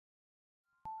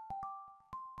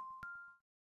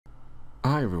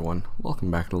Hi everyone,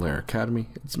 welcome back to Laravel Academy.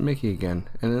 It's Mickey again,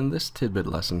 and in this tidbit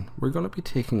lesson, we're going to be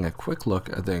taking a quick look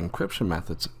at the encryption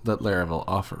methods that Laravel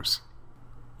offers.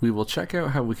 We will check out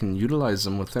how we can utilize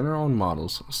them within our own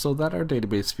models so that our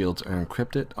database fields are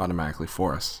encrypted automatically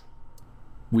for us.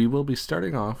 We will be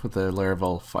starting off with the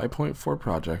Laravel 5.4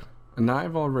 project, and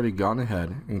I've already gone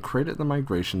ahead and created the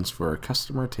migrations for our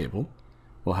customer table.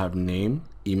 We'll have name,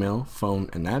 email, phone,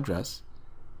 and address.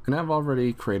 And I've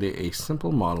already created a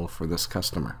simple model for this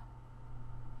customer.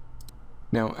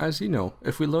 Now, as you know,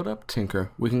 if we load up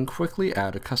Tinker, we can quickly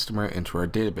add a customer into our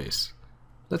database.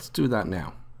 Let's do that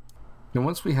now. Now,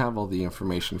 once we have all the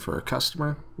information for our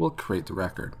customer, we'll create the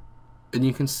record. And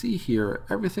you can see here,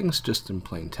 everything's just in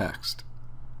plain text.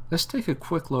 Let's take a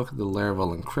quick look at the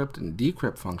Laravel encrypt and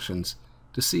decrypt functions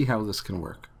to see how this can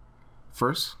work.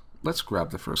 First, let's grab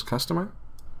the first customer.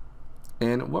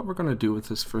 And what we're going to do with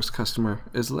this first customer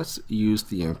is let's use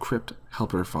the encrypt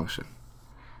helper function.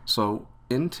 So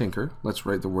in Tinker, let's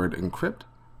write the word encrypt,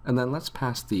 and then let's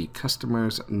pass the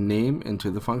customer's name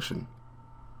into the function.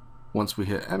 Once we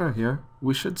hit enter here,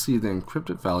 we should see the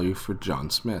encrypted value for John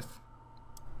Smith.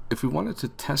 If we wanted to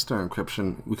test our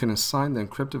encryption, we can assign the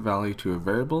encrypted value to a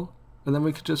variable, and then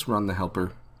we could just run the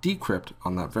helper decrypt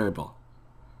on that variable.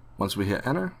 Once we hit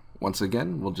enter, once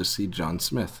again, we'll just see John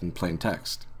Smith in plain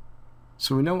text.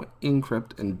 So we know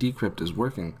encrypt and decrypt is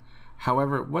working.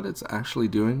 However, what it's actually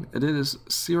doing, it is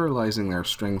serializing their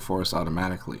string for us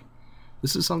automatically.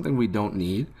 This is something we don't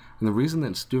need, and the reason that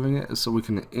it's doing it is so we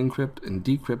can encrypt and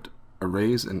decrypt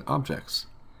arrays and objects.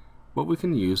 What we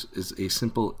can use is a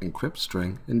simple encrypt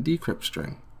string and decrypt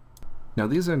string. Now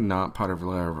these are not part of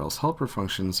Laravel's helper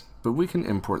functions, but we can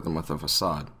import them with a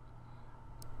facade.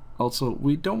 Also,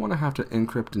 we don't want to have to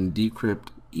encrypt and decrypt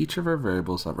each of our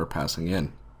variables that we're passing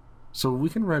in. So we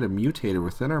can write a mutator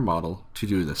within our model to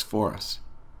do this for us.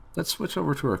 Let's switch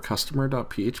over to our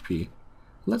customer.php.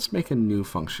 Let's make a new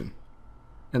function.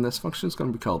 And this function is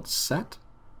going to be called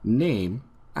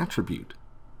setNameAttribute.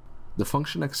 The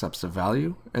function accepts a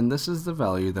value, and this is the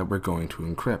value that we're going to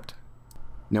encrypt.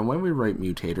 Now when we write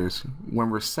mutators, when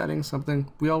we're setting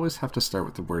something, we always have to start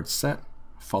with the word set,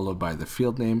 followed by the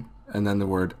field name, and then the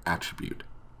word attribute.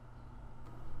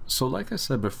 So like I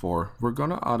said before, we're going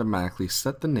to automatically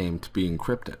set the name to be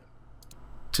encrypted.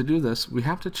 To do this, we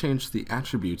have to change the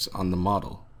attributes on the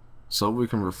model. So we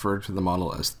can refer to the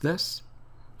model as this,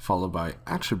 followed by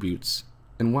attributes,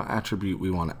 and what attribute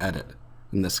we want to edit.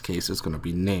 In this case, it's going to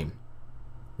be name.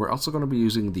 We're also going to be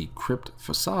using the crypt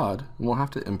facade, and we'll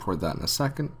have to import that in a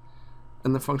second.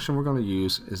 And the function we're going to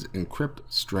use is encrypt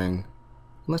string.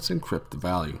 Let's encrypt the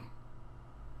value.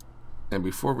 And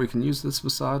before we can use this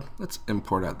facade, let's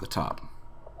import at the top.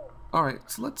 Alright,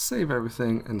 so let's save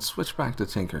everything and switch back to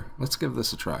Tinker. Let's give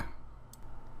this a try.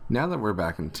 Now that we're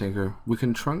back in Tinker, we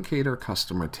can truncate our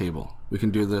customer table. We can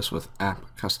do this with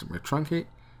app customer truncate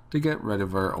to get rid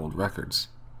of our old records.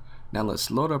 Now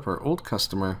let's load up our old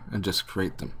customer and just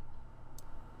create them.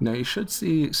 Now you should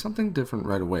see something different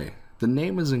right away. The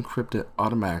name is encrypted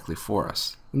automatically for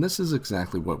us, and this is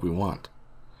exactly what we want.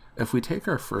 If we take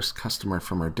our first customer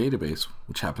from our database,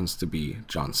 which happens to be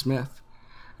John Smith,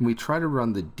 and we try to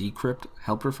run the decrypt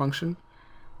helper function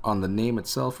on the name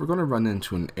itself, we're going to run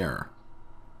into an error.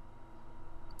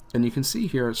 And you can see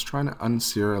here it's trying to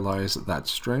unserialize that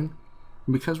string.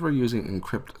 And because we're using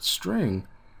encrypt string,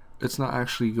 it's not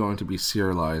actually going to be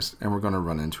serialized, and we're going to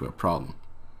run into a problem.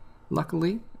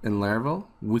 Luckily, in Laravel,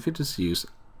 we could just use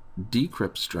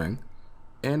decrypt string,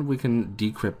 and we can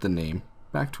decrypt the name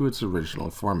back to its original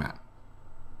format,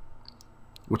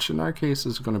 which in our case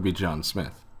is going to be John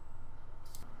Smith.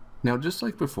 Now just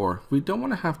like before, we don't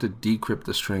want to have to decrypt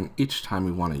the string each time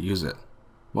we want to use it.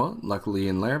 Well, luckily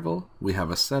in Laravel, we have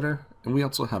a setter and we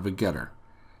also have a getter.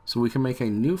 So we can make a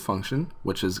new function,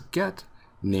 which is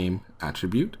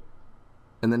getNameAttribute,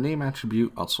 and the name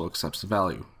attribute also accepts the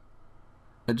value.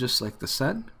 And just like the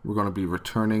set, we're going to be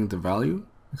returning the value,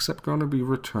 except going to be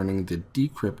returning the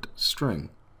decrypt string.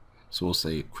 So we'll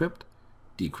say crypt,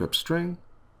 decrypt string,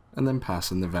 and then pass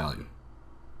in the value.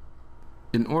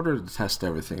 In order to test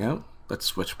everything out, let's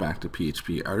switch back to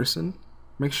PHP Artisan.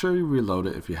 Make sure you reload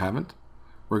it if you haven't.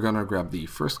 We're going to grab the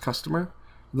first customer,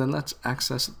 and then let's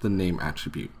access the name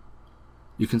attribute.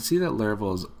 You can see that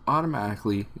Laravel has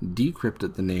automatically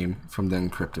decrypted the name from the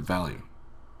encrypted value.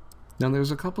 Now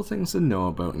there's a couple things to know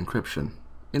about encryption.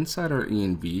 Inside our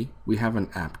env, we have an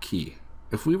app key.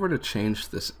 If we were to change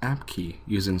this app key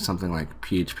using something like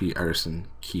PHP Artisan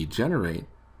key generate,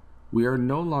 we are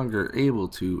no longer able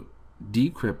to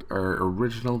decrypt our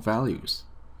original values.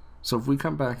 So if we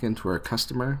come back into our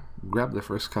customer, grab the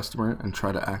first customer and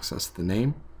try to access the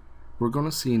name, we're going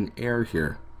to see an error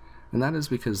here. and that is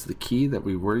because the key that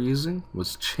we were using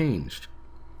was changed.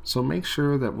 So make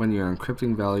sure that when you're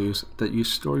encrypting values that you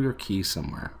store your key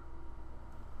somewhere.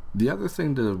 The other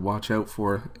thing to watch out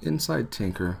for inside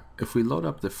Tinker, if we load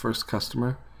up the first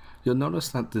customer, you'll notice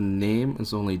that the name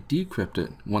is only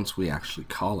decrypted once we actually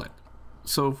call it.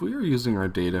 So if we are using our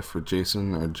data for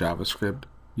JSON or JavaScript,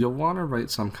 you'll want to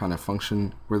write some kind of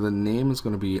function where the name is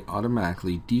going to be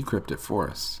automatically decrypted for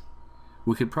us.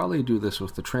 We could probably do this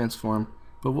with the transform,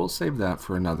 but we'll save that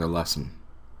for another lesson.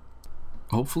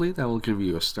 Hopefully that will give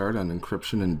you a start on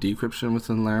encryption and decryption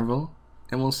within Laravel,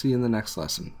 and we'll see you in the next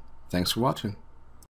lesson. Thanks for watching.